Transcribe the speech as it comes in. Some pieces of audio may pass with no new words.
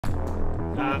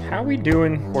How we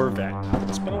doing, Corvette?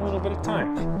 It's been a little bit of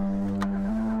time.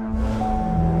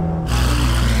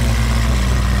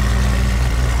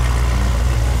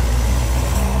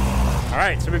 All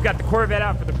right, so we've got the Corvette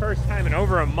out for the first time in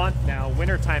over a month now.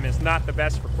 Wintertime is not the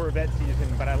best for Corvette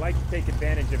season, but I like to take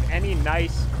advantage of any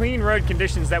nice, clean road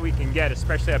conditions that we can get,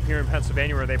 especially up here in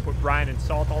Pennsylvania where they put brine and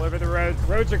salt all over the roads.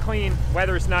 Roads are clean,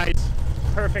 weather's nice.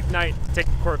 Perfect night to take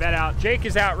the Corvette out. Jake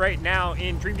is out right now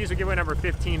in Dream Diesel giveaway number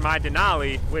 15, my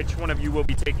Denali, which one of you will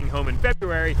be taking home in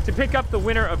February, to pick up the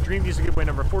winner of Dream Diesel giveaway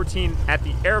number 14 at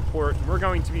the airport. We're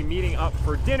going to be meeting up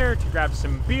for dinner to grab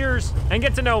some beers and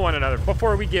get to know one another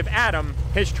before we give Adam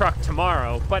his truck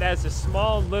tomorrow. But as a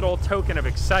small little token of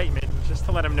excitement, just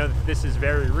to let him know that this is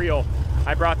very real,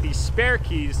 I brought these spare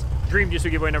keys, Dream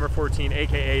Diesel giveaway number 14,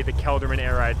 aka the Kelderman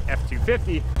Air Ride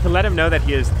F250, to let him know that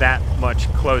he is that much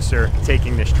closer to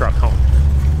taking this truck home.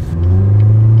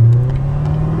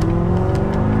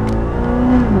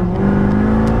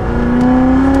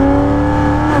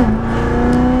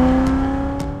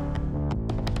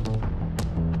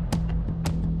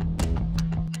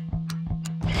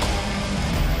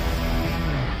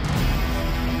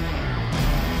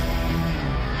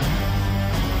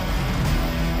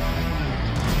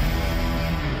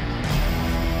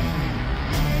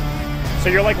 So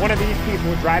you're like one of these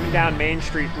people driving down Main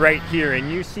Street right here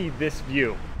and you see this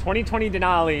view. 2020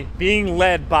 Denali being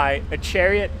led by a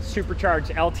Chariot supercharged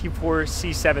LT4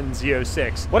 C7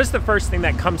 Z06. What is the first thing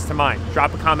that comes to mind?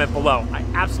 Drop a comment below. I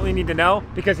absolutely need to know,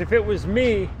 because if it was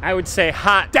me, I would say,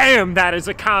 hot damn, that is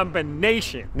a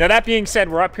combination. Now that being said,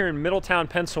 we're up here in Middletown,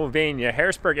 Pennsylvania.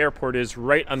 Harrisburg Airport is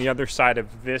right on the other side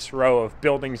of this row of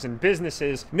buildings and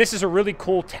businesses. And this is a really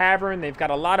cool tavern. They've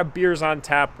got a lot of beers on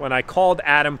tap. When I called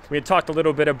Adam, we had talked a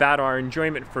little bit about our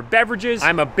enjoyment for beverages.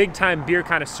 I'm a big time beer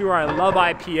connoisseur. I love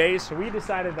IPAs. So we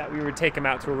decided that we would take him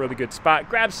out to a really good spot,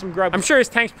 grab some grub. I'm sure his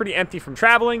tank's pretty empty from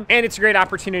traveling, and it's a great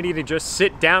opportunity to just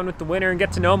sit down with the winner and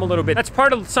get to know him a little bit. That's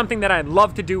part of something that I'd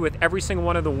love to do with every single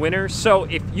one of the winners. So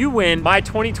if you win my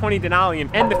 2020 Denali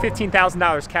and the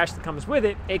 $15,000 cash that comes with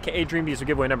it, aka Dream Diesel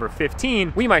giveaway number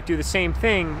 15, we might do the same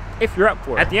thing if you're up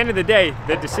for it. At the end of the day,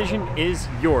 the decision is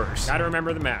yours. Gotta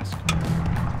remember the mask.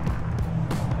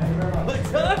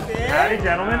 What's up, man? Howdy,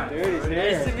 gentlemen. Dude,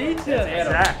 nice to meet you.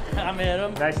 Zach. I'm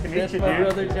Adam. Nice to meet you, dude. My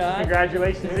brother, John.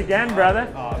 Congratulations again,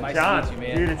 brother. Oh, nice John, to meet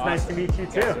you, man. Dude, it's awesome. nice to meet you,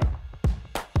 too.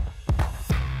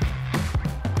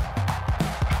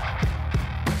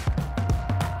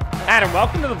 Adam,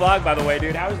 welcome to the vlog, by the way,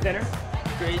 dude. How was dinner?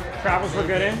 Great. Travels were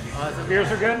good in? Awesome. Beers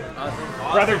were good?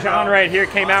 Awesome. Brother John right here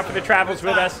came out for the travels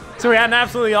with us. So we had an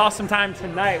absolutely awesome time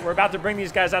tonight. We're about to bring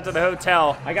these guys out to the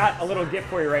hotel. I got a little gift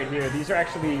for you right here. These are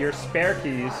actually your spare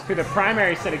keys to the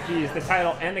primary set of keys, the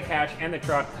title and the cash and the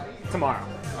truck tomorrow.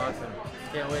 Awesome.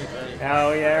 Can't wait, buddy.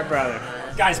 Hell yeah, brother.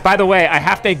 Guys, by the way, I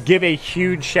have to give a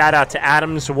huge shout out to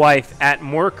Adam's wife at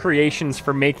More Creations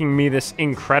for making me this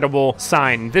incredible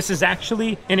sign. This is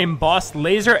actually an embossed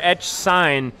laser etched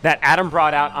sign that Adam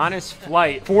brought out on his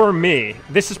flight for me.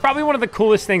 This is probably one of the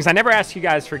coolest things. I never ask you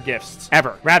guys for gifts,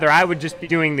 ever. Rather, I would just be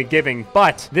doing the giving,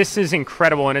 but this is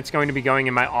incredible and it's going to be going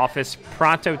in my office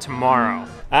pronto tomorrow.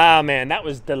 Ah, man, that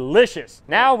was delicious.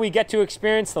 Now we get to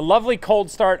experience the lovely cold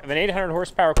start of an 800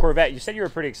 horsepower Corvette. You said you were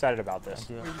pretty excited about this.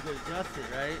 You could adjust it,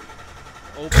 right?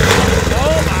 Open.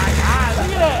 Oh my God,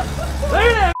 look at that. Look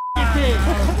at that thing.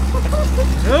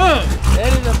 Dude,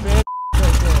 that is a big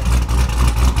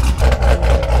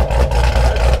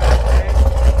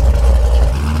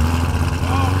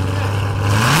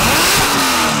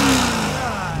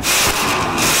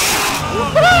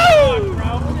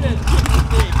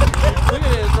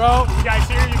Bro, you guys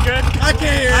hear? You good? I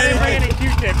can't hear I didn't bring any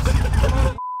Q-tips.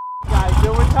 guys,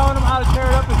 dude, we're telling them how to tear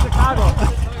it up in Chicago.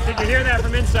 Did you hear that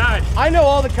from inside? I know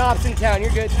all the cops in town.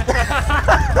 You're good. All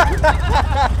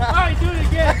right, do it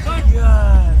again. Oh,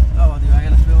 God. Oh, dude, I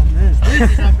gotta film this.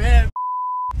 This is a bad.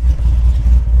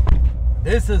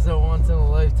 This is a once in a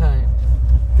lifetime.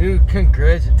 Dude,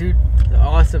 congrats. Dude,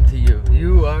 awesome to you.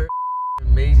 You are an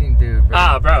amazing dude, bro.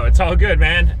 Ah, bro, it's all good,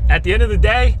 man. At the end of the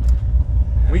day,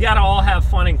 we gotta all have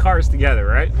fun in cars together,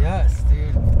 right? Yes,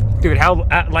 dude. Dude, how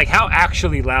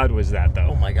actually loud was that though?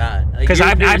 Oh my God. Because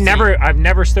I've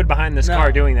never stood behind this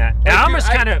car doing that. And I almost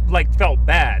kind of like felt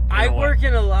bad. I work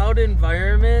in a loud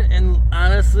environment, and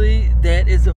honestly, that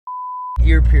is a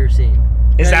ear piercing.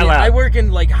 Is that loud? I work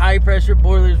in like high pressure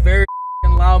boilers, very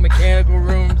loud mechanical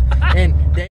rooms, and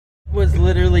that was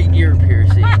literally ear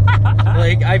piercing.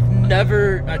 Like I've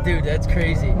never, dude, that's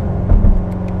crazy.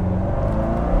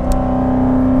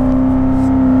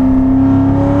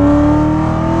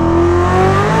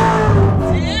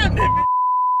 Damn, that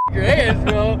grand,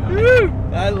 bro.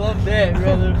 I love that,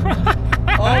 brother.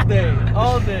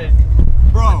 nailed it.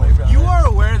 Bro, you are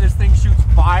aware this thing shoots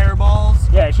fireballs?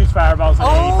 Yeah, it shoots fireballs at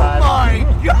 85. Oh my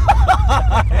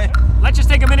god! Let's just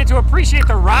take a minute to appreciate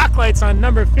the rock lights on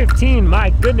number 15. My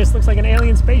goodness, looks like an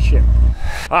alien spaceship.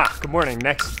 Ah, good morning,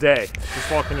 next day.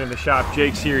 Just walking into the shop.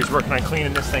 Jake's here, he's working on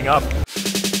cleaning this thing up.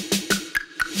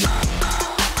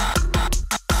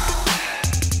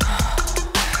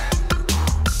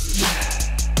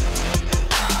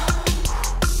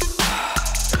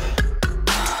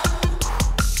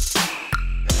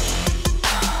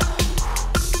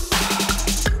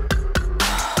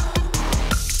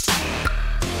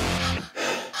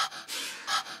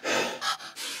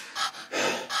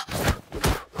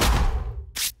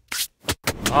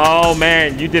 Oh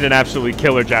man, you did an absolutely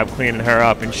killer job cleaning her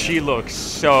up, and she looks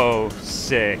so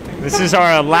sick. This is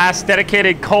our last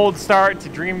dedicated cold start to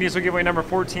Dream Diesel giveaway number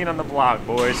 14 on the block,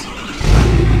 boys.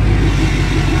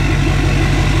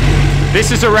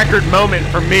 This is a record moment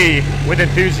for me with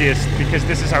enthusiasts because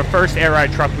this is our first air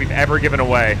ride truck we've ever given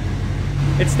away.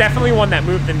 It's definitely one that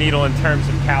moved the needle in terms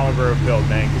of caliber of build,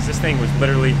 man, because this thing was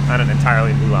literally on an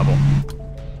entirely new level.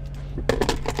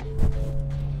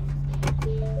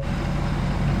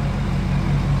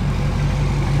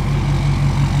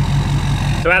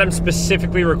 So Adam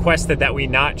specifically requested that we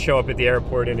not show up at the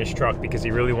airport in his truck because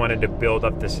he really wanted to build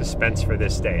up the suspense for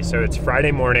this day. So it's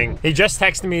Friday morning. He just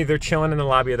texted me, they're chilling in the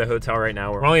lobby of the hotel right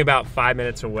now. We're only about 5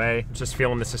 minutes away. I'm just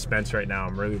feeling the suspense right now.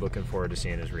 I'm really looking forward to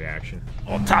seeing his reaction.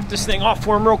 I'll top this thing off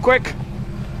for him real quick.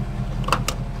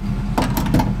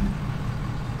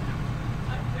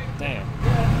 Damn.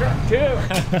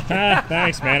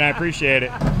 Thanks, man, I appreciate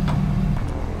it.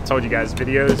 Told you guys,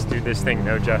 videos do this thing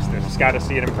no justice. Just got to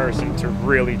see it in person to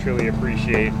really, truly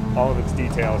appreciate all of its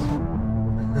details. Holy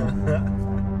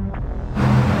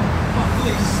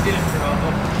shit, bro.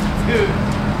 Dude.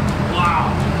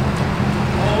 Wow.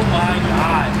 Oh my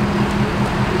god.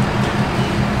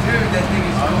 Dude, that thing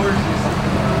is gorgeous.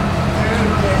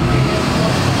 Dude, that thing is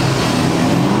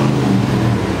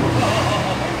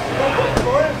Good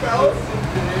morning, fellas.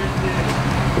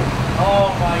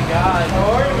 Oh my god.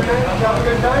 How are you, man? Have a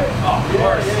good night? Oh, of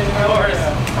course, of course.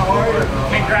 How are you?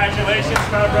 Congratulations,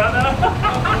 my brother.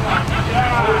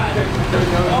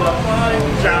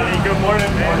 Johnny, good morning,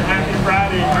 man. Happy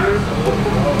Friday, dude.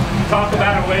 Talk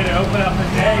about a way to open up the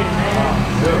day, man.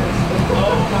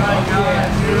 Oh my god,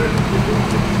 dude.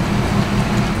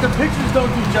 The pictures don't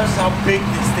do justice how big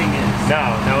this thing is.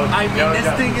 No. I mean,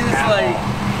 this thing is like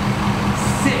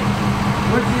sick.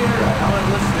 Where's the air ride? I want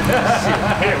to listen to this shit.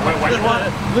 Here, what do you want?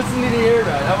 Listen to the air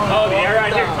ride. I want to The air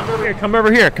ride here. Come over here. Come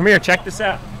over here. Come here. Check this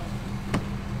out.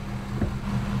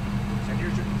 So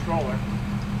here's your controller.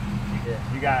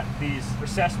 You got these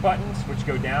recess buttons, which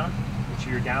go down, which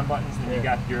are your down buttons, and then you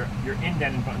got your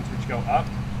indented buttons, which go up.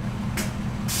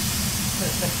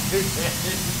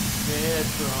 Man,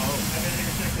 bro. And then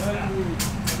check this out. In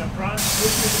the front.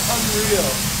 This is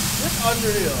unreal. This is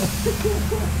unreal.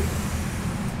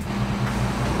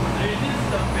 I mean, this is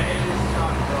the baddest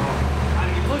truck, bro. I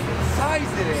mean, look at the size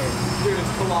it is. Dude, it's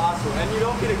colossal, and you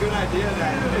don't get a good idea of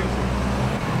that in the picture.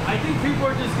 I think people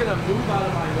are just gonna move out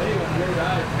of my way when you're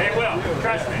riding. They will.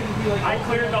 Trust me. Like, I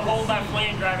cleared the whole left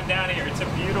lane driving down here. It's a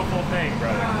beautiful thing,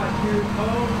 brother. God, dude.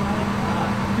 Oh my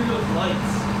god. Dude, those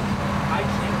lights. I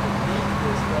can't believe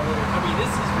this, brother. I mean,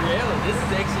 this is reality. This is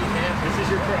actually happening. This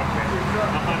is your truck, man. Your truck.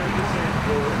 100%.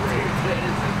 Dude, that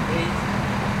is amazing.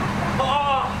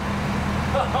 Oh!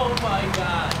 Oh my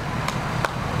god.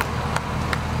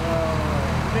 Oh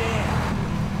man.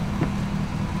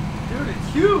 Dude, it's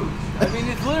huge. I mean,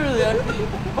 it's literally,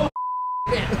 oh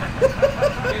man.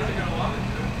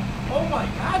 Oh my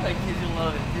god, my kids will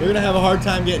love it, dude. We're gonna have a hard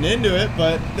time getting into it,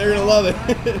 but they're gonna love it.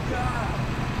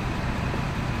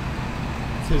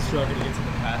 It's his truck and he gets in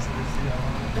the passenger seat.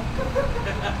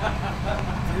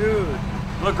 Dude.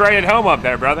 Look great at home up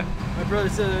there, brother. My brother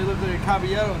said I looked like a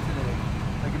caballero today.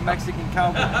 Like a Mexican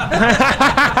cowboy.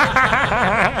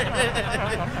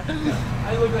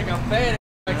 I look like a fan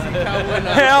Mexican cowboy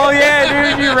now. Hell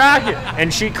yeah, dude, you rock it.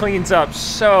 And she cleans up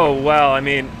so well. I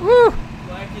mean, woo.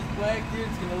 Black is black, dude.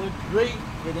 It's gonna look great.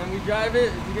 But then we drive it,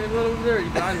 it's gonna get a little dirty.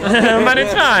 But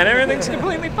it's fine. Everything's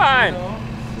completely fine. You know?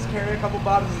 Just carry a couple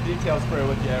bottles of detail spray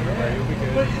with you everywhere. You'll be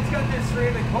good. But it's got this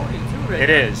ceramic coating too, right?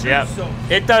 It is, yep. So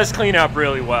It does clean up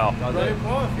really well. right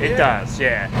off, It does,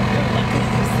 yeah. Look at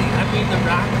this thing. I mean, the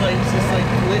rock lights just like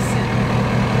glisten.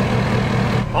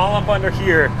 All up under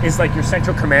here is like your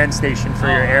central command station for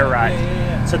your air ride.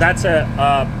 Yeah. So that's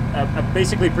a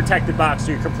basically protected box.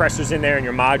 So your compressor's in there and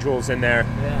your module's in there.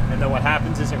 Yeah. And then what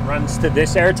happens is it runs to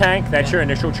this air tank. That's your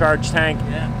initial charge tank.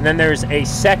 Yeah. And then there's a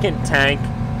second tank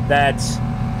that's,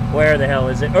 where the hell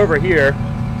is it? Over here.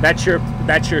 That's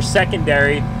your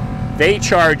secondary. They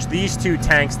charge these two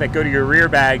tanks that go to your rear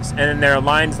bags, and then there are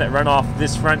lines that run off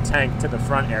this front tank to the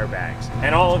front airbags.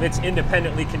 And all of it's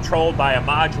independently controlled by a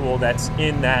module that's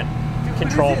in that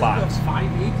control box.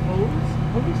 5/8 hose?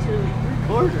 Holy shit,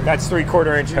 like 3/4. That's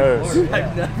 3/4 inch hose. Yeah.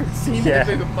 I've never seen that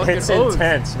big a fucking it's hose.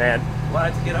 intense, man. Well, I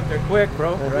had to get up there quick,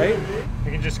 bro, right?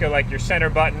 You can just go like your center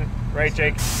button, right,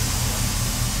 Jake?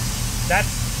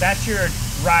 That's your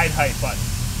ride height button.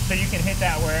 So you can hit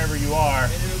that wherever you are.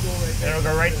 And it'll go right there. It'll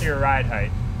go right to your ride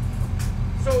height.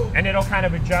 So, And it'll kind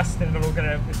of adjust, and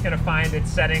it's gonna find its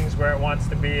settings where it wants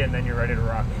to be, and then you're ready to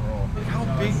rock and roll. look how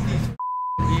big these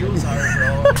wheels are,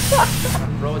 bro.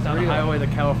 Bro, it's on the highway, the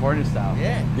California style.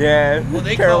 Yeah. Yeah, Well,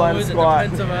 they Carolina call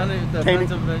it squat.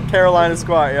 Carolina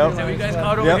squat, yep. Is that what you guys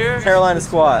call it over here? Carolina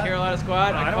squat. Carolina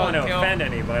squad. I don't want to offend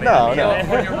anybody. No, no.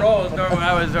 California rolls. Normally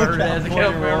I was heard as a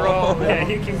California roll. Yeah,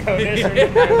 you can go this or you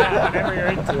can go that, whatever you're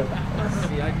into.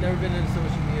 See, I've never been into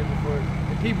social media before.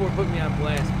 And people were putting me on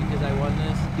blast because I won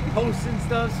this. Posting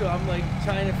stuff, so I'm like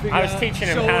trying to figure out. I was teaching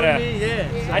him showing how to. me,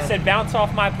 yeah. I said bounce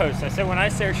off my post. I said when I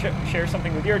share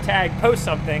something with your tag, post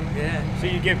something. Yeah. So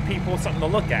you give people something to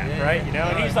look at, Yeah. right? You know,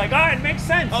 and he's like, oh, it makes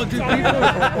sense. Oh, dude, It's all people.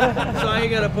 good." So I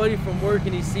got a buddy from work,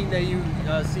 and he's seen that you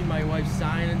seen my wife's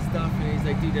sign and stuff, and he's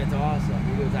like, dude, that's awesome.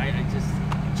 He goes, I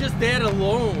just that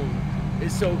alone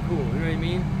is so cool. You know what I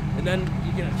mean? And then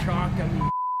you get a truck. I mean,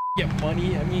 get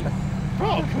money. I mean,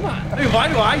 bro, come on. I mean, why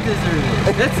do I deserve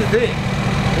it? That's the thing.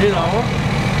 You know.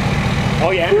 Oh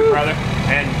yeah, your brother,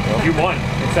 and you won.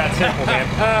 It's that simple, man.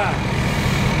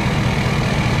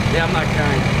 Yeah, I'm not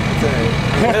crying.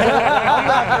 I'm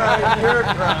not crying, you're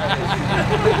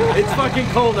crying. It's fucking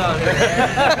cold out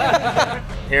here.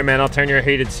 Here, man, I'll turn your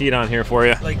heated seat on here for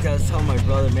you. Like I was telling my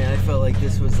brother, man, I felt like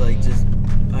this was like just,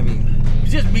 I mean,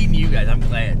 just meeting you guys. I'm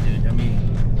glad, dude. I mean,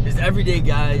 just everyday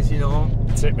guys, you know.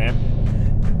 That's it, man.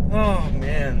 Oh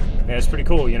man. Yeah, it's pretty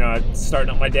cool. You know, I starting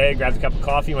up my day, grabbed a cup of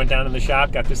coffee, went down in the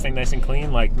shop, got this thing nice and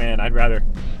clean. Like, man, I'd rather.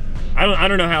 I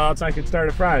don't know how else I could start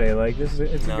a Friday. Like, it's a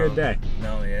good day.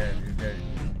 No, yeah,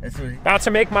 that's what. About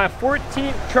to make my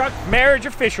 14th truck marriage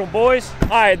official, boys. All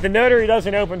right, the notary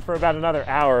doesn't open for about another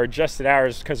hour, adjusted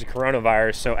hours because of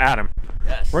coronavirus. So, Adam,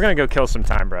 Yes. we're gonna go kill some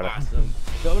time, brother. Awesome.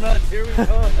 Donuts, here we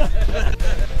go.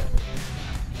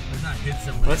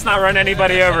 Let's not run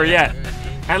anybody over yet.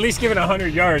 At least give it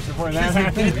 100 yards before that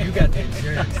happens. You got the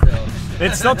insurance still.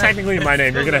 It's still technically in my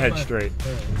name. You're gonna head straight.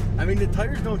 I mean, the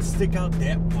tires don't stick out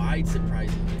that wide,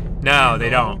 surprisingly. No, they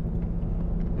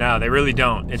don't. No, they really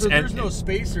don't. It's So there's no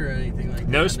spacer or anything like that.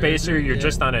 no spacer. You're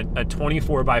just on a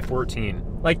 24 by 14.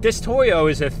 Like this Toyo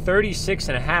is a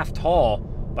 36.5 tall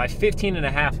by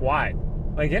 15.5 wide.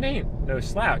 Like it ain't no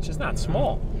slouch. It's not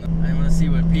small. I want to see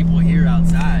what people hear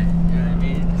outside. You know what I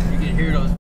mean? You can hear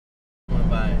those going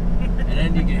by, and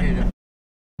then you can hear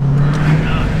them.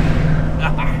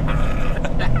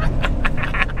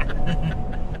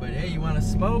 But hey, you want to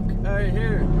smoke? All right,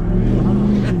 here.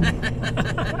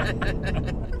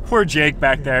 Poor Jake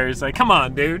back there is like, come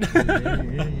on, dude.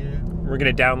 Yeah. We're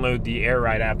gonna download the Air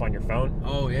Ride app on your phone.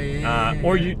 Oh yeah.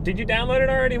 Or did you download it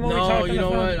already when we No, talked on you the know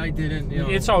phone? what? I didn't. You know.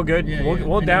 It's all good. Yeah, we'll yeah.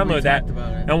 we'll I know we download that, talked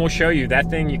about it. and we'll show you that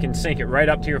thing. You can sync it right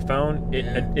up to your phone.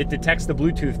 Yeah. It detects the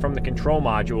Bluetooth from the control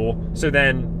module. So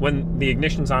then, when the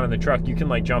ignition's on in the truck, you can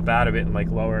like jump out of it and like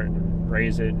lower it and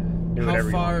raise it. And do How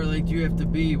whatever far you want. like do you have to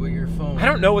be with your phone? I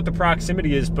don't know what the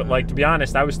proximity is, but like to be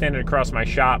honest, I was standing across my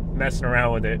shop messing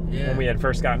around with it Yeah. when we had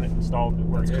first gotten it installed. It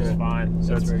works That's just cool. fine.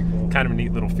 So That's it's very cool. kind of a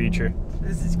neat little feature.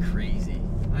 This is crazy.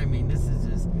 I mean, this is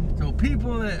just so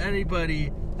people that anybody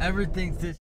ever thinks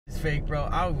this is fake, bro.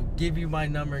 I will give you my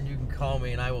number and you can call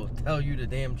me and I will tell you the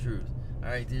damn truth. All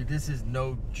right, dude, this is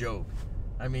no joke.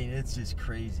 I mean, it's just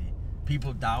crazy.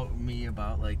 People doubt me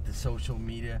about like the social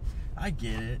media. I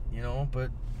get it, you know,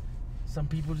 but some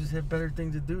people just have better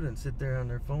things to do than sit there on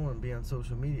their phone and be on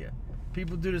social media.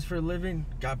 People do this for a living.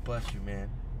 God bless you, man.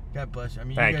 God bless you. I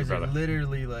mean, Thank you you, guys are brother.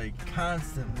 literally like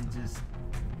constantly just.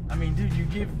 I mean, dude,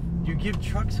 you give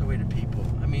trucks away to people.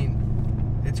 I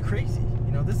mean, it's crazy.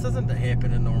 You know, this doesn't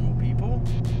happen to normal people.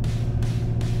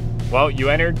 Well, you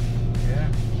entered Yeah.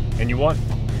 and you won.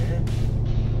 Yeah.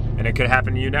 And it could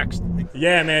happen to you next.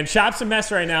 Yeah, man, shop's a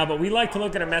mess right now, but we like to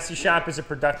look at a messy shop as a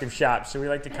productive shop. So we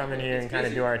like to come in here and kind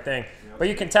of do our thing. But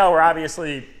you can tell we're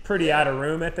obviously pretty out of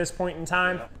room at this point in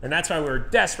time. And that's why we're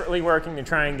desperately working to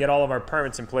try and get all of our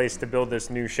permits in place to build this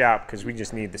new shop because we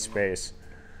just need the space.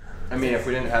 I mean, if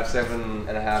we didn't have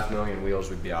 7.5 million wheels,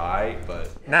 we'd be alright, but...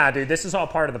 Nah, dude, this is all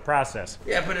part of the process.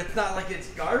 Yeah, but it's not like it's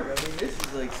garbage. I mean, this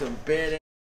is like some bad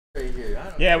right here. I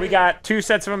Yeah, we got 2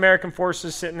 sets of American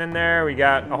Forces sitting in there. We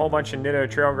got a whole bunch of Nitto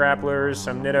trail grapplers,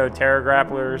 some Nitto Terra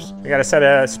grapplers. We got a set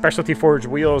of specialty forged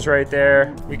wheels right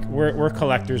there. We're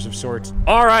collectors of sorts.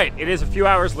 All right, it is a few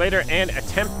hours later and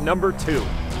attempt number 2.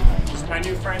 This is my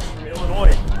new friends from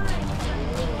Illinois.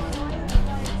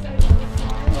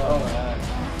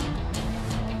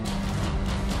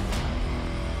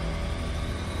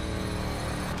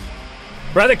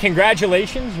 Brother,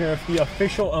 congratulations. You're the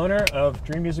official owner of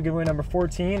Dream Diesel giveaway number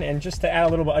 14. And just to add a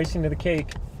little bit icing to the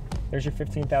cake, there's your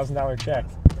 $15,000 check.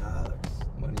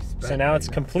 Money spent. So now it's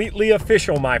completely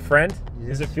official, my friend. Yes.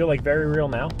 Does it feel like very real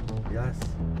now? Yes.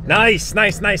 Nice,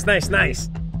 nice, nice, nice, nice.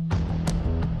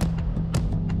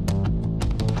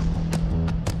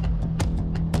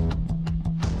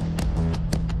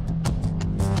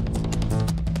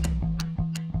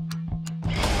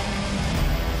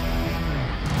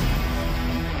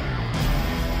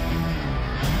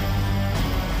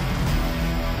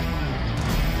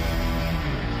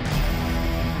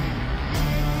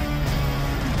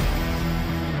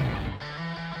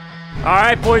 All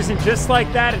right, boys, and just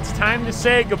like that, it's time to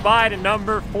say goodbye to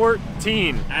number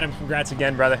 14. Adam, congrats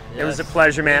again, brother. Yes. It was a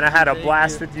pleasure, man. I had a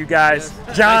blast with you guys.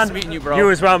 Yes. John, Nice meeting you, bro. you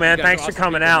as well, man. You guys Thanks are for awesome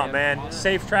coming people, out, man. man.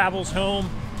 Safe travels home.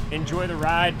 Enjoy the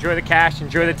ride, enjoy the cash,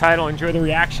 enjoy the title, enjoy the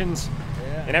reactions,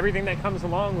 and everything that comes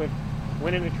along with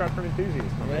winning a truck from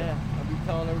enthusiasts. my man. Yeah, I'll be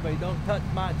telling everybody, don't touch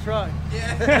my truck.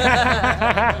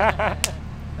 Yeah.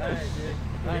 All right, dude.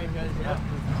 All right, guys. Yeah.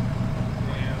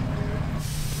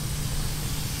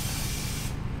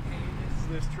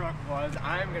 This truck was.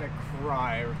 I'm gonna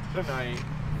cry tonight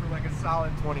for like a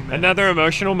solid 20 minutes. Another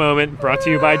emotional moment brought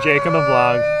to you by Jake on the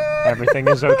vlog. Everything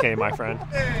is okay, my friend.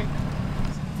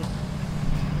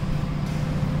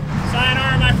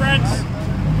 Sayonara, my friends.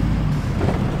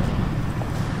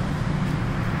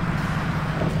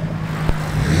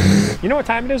 You know what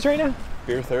time it is right now?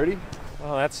 Beer 30?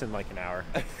 Well, that's in like an hour.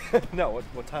 No,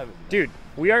 what time is it? Dude,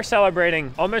 we are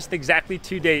celebrating almost exactly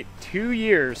to date 2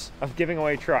 years of giving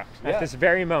away trucks at this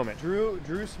very moment. Drew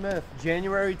Smith,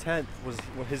 January 10th was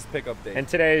his pickup date. And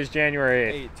today is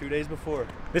January 8th. 2 days before.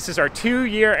 This is our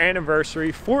 2-year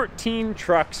anniversary, 14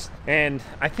 trucks, and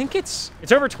I think it's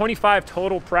over 25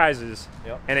 total prizes.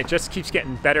 Yep. And it just keeps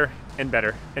getting better and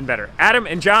better and better. Adam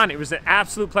and John, it was an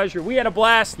absolute pleasure. We had a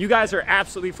blast. You guys are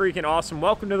absolutely freaking awesome.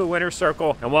 Welcome to the winner's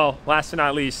circle. And well, last but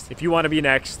not least, if you want to be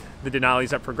next, the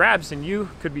Denali's up for grabs, and you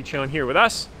could be chilling here with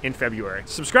us in February.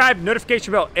 Subscribe,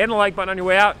 notification bell, and the like button on your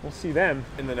way out. We'll see them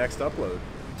In the next upload.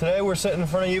 Today we're sitting in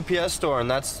front of UPS store, and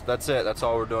that's it. That's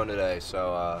all we're doing today.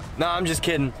 So, no, I'm just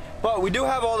kidding. But we do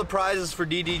have all the prizes for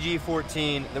DDG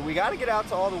 14 that we got to get out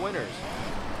to all the winners.